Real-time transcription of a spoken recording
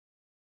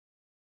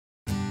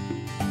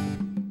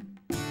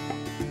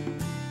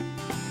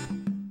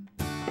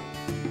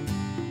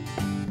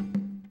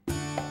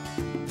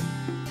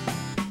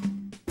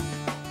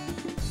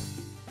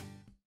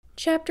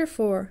Chapter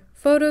 4,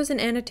 Photos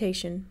and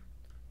Annotation.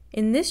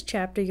 In this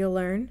chapter you'll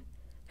learn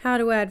how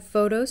to add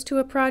photos to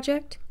a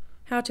project,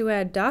 how to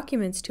add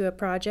documents to a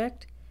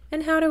project,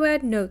 and how to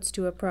add notes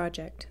to a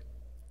project.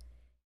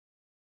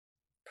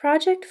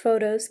 Project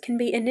photos can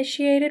be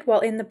initiated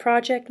while in the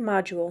Project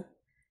module.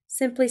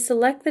 Simply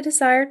select the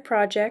desired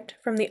project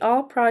from the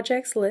All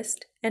Projects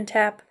list and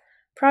tap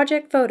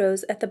Project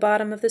Photos at the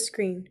bottom of the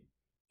screen.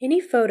 Any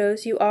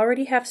photos you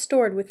already have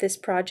stored with this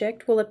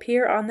project will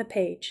appear on the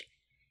page.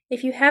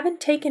 If you haven't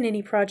taken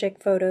any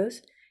project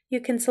photos, you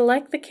can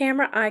select the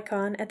camera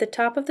icon at the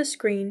top of the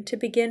screen to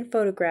begin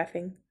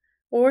photographing,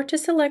 or to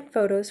select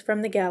photos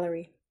from the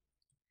gallery.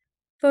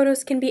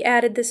 Photos can be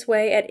added this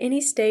way at any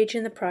stage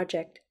in the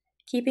project,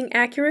 keeping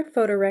accurate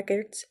photo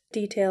records,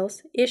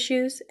 details,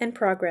 issues, and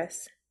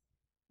progress.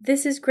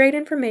 This is great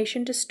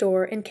information to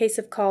store in case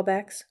of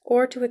callbacks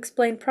or to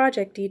explain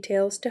project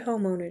details to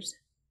homeowners.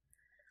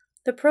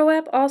 The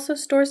ProAPP also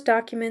stores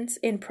documents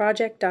in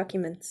Project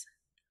Documents.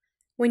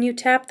 When you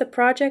tap the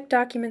Project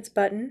Documents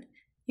button,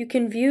 you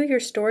can view your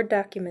stored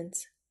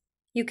documents.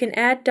 You can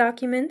add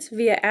documents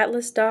via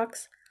Atlas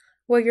Docs,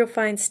 where you'll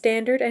find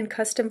standard and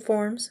custom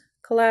forms,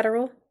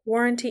 collateral,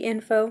 warranty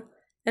info,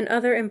 and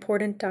other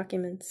important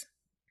documents.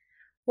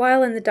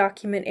 While in the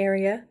document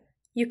area,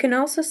 you can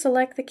also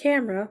select the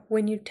camera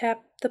when you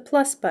tap the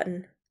plus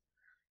button.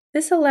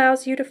 This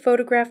allows you to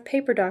photograph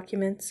paper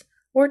documents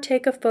or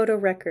take a photo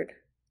record.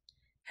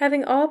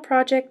 Having all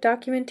project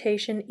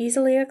documentation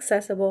easily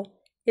accessible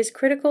is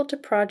critical to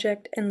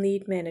project and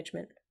lead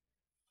management.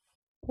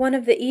 One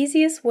of the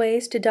easiest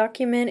ways to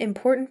document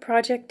important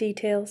project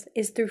details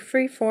is through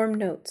free-form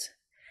notes.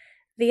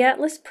 The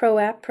Atlas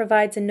ProAPP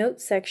provides a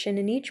notes section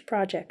in each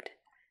project.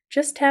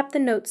 Just tap the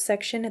Notes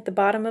section at the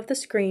bottom of the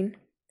screen,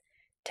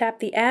 tap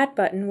the Add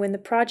button when the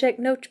project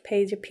note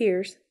page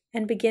appears,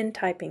 and begin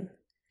typing.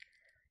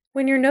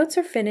 When your notes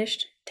are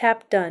finished,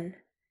 tap Done.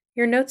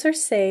 Your notes are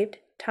saved,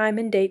 time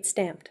and date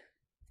stamped.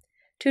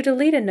 To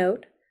delete a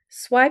note,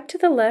 swipe to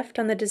the left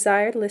on the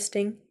desired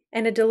listing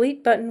and a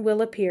Delete button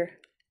will appear.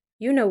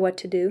 You know what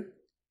to do.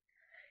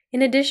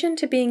 In addition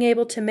to being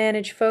able to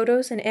manage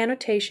photos and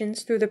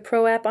annotations through the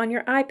ProAPP on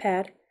your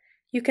iPad,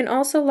 you can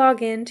also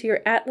log in to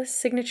your Atlas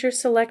Signature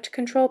Select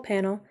control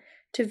panel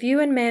to view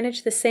and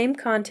manage the same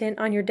content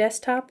on your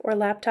desktop or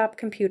laptop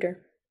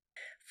computer.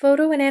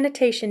 Photo and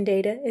annotation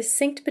data is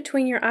synced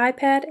between your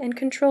iPad and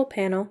control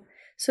panel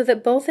so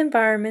that both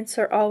environments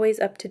are always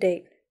up to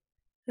date.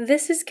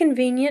 This is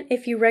convenient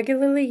if you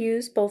regularly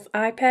use both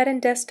iPad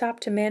and desktop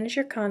to manage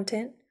your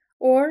content,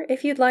 or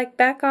if you'd like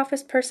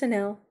back-office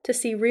personnel to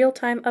see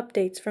real-time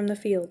updates from the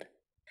field.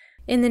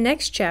 In the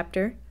next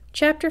chapter,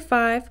 Chapter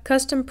 5,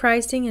 Custom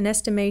Pricing and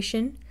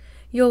Estimation,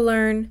 you'll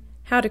learn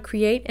how to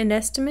create an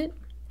estimate,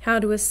 how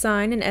to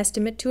assign an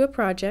estimate to a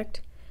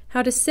project,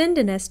 how to send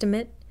an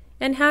estimate,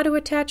 and how to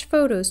attach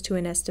photos to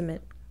an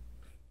estimate.